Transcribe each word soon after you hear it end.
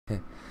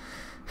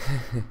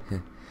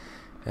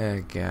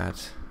Oh god.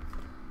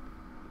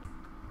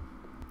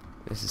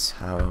 This is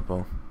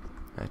horrible.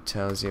 I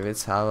tells you,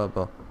 it's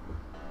horrible.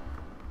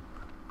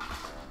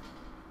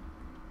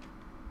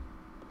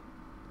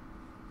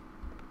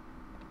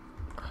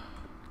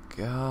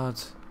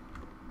 God.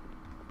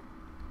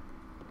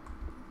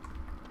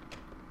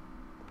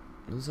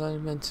 Was I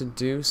meant to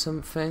do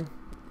something?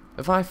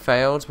 Have I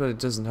failed but it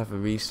doesn't have a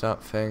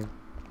restart thing?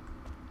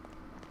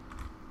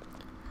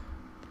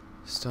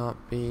 Start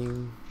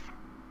being...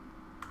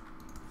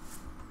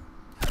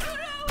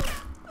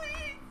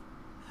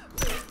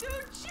 Please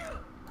don't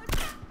shoot.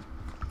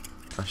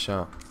 I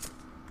shot.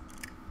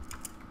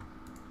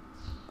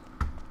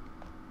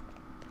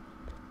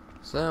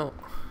 So,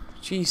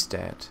 she's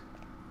dead.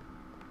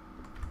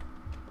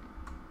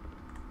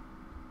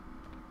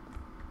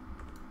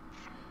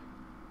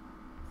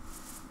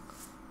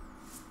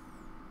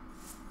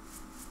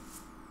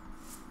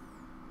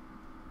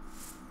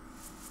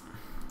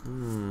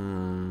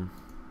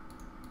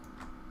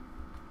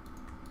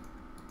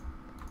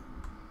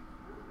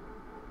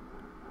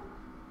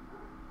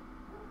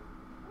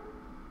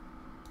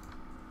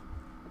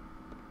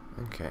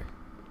 Okay.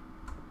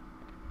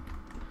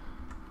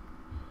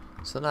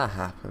 So that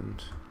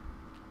happened.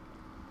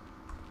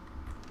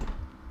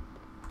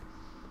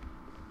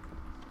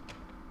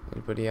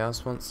 Anybody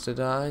else wants to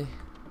die?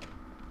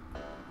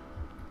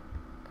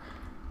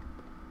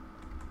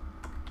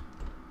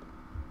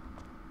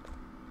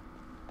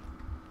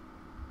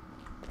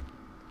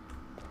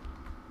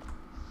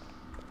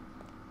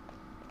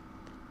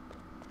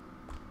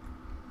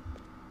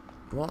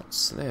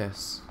 What's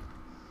this?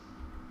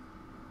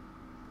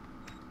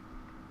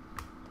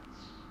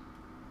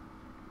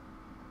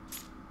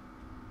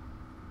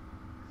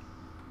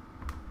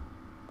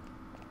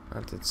 I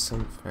did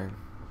something.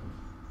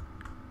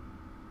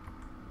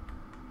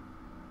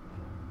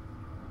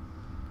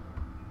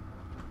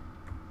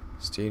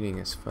 Stealing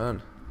is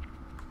fun.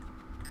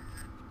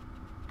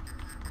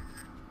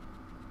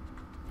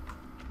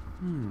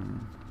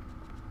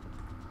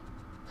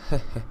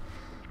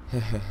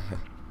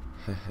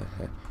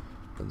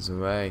 Runs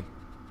away.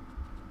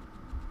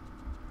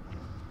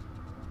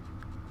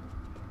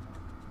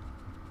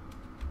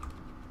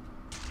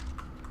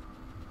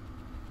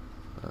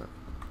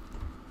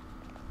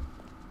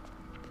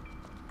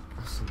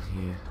 What's in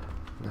here?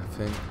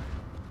 Nothing.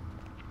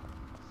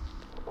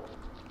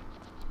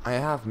 I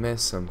have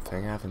missed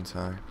something, haven't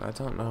I? But I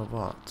don't know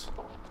what.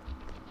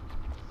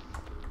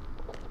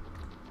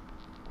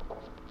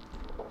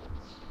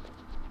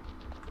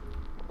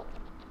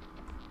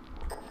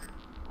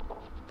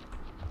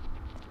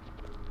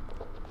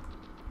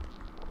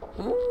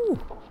 Ooh!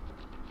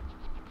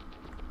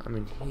 I'm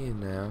in here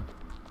now.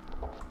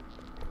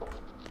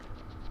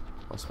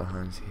 What's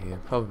behind here?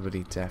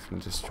 Probably death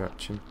and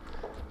destruction.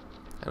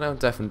 Hello,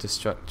 death and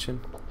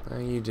destruction. How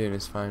are you doing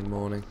this fine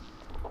morning?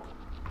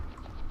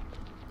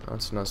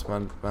 Lots of nice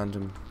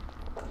random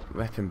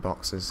weapon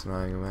boxes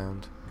lying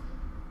around.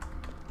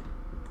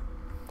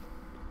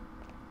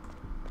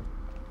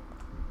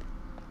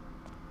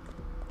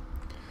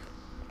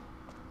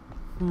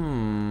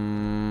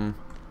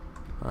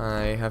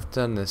 I have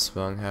done this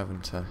wrong,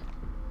 haven't I?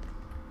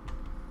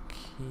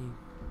 Key.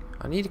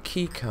 I need a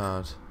key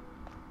card.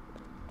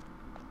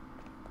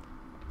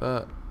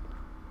 But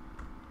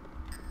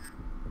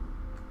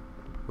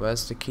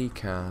where's the key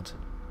card?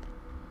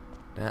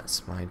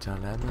 That's my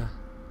dilemma,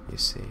 you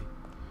see.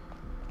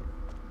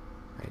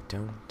 I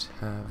don't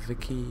have a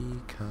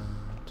key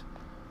card.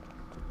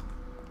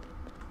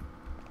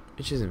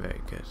 Which isn't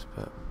very good,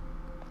 but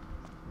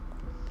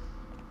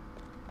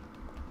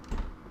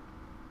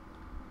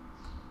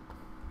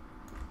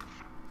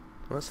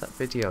what's that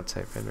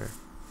videotape in there?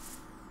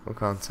 Or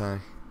can't I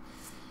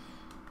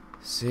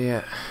see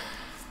it?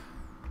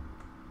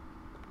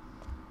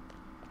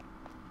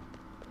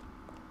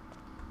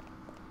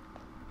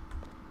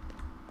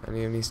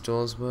 Any of these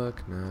doors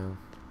work? No.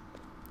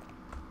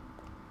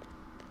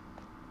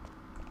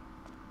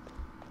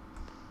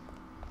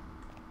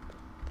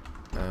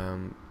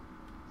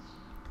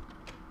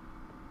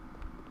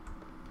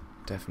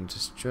 Death and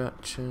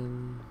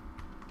destruction.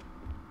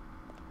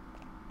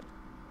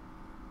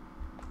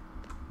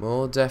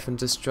 More death and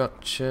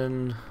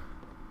destruction.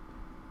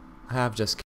 I have just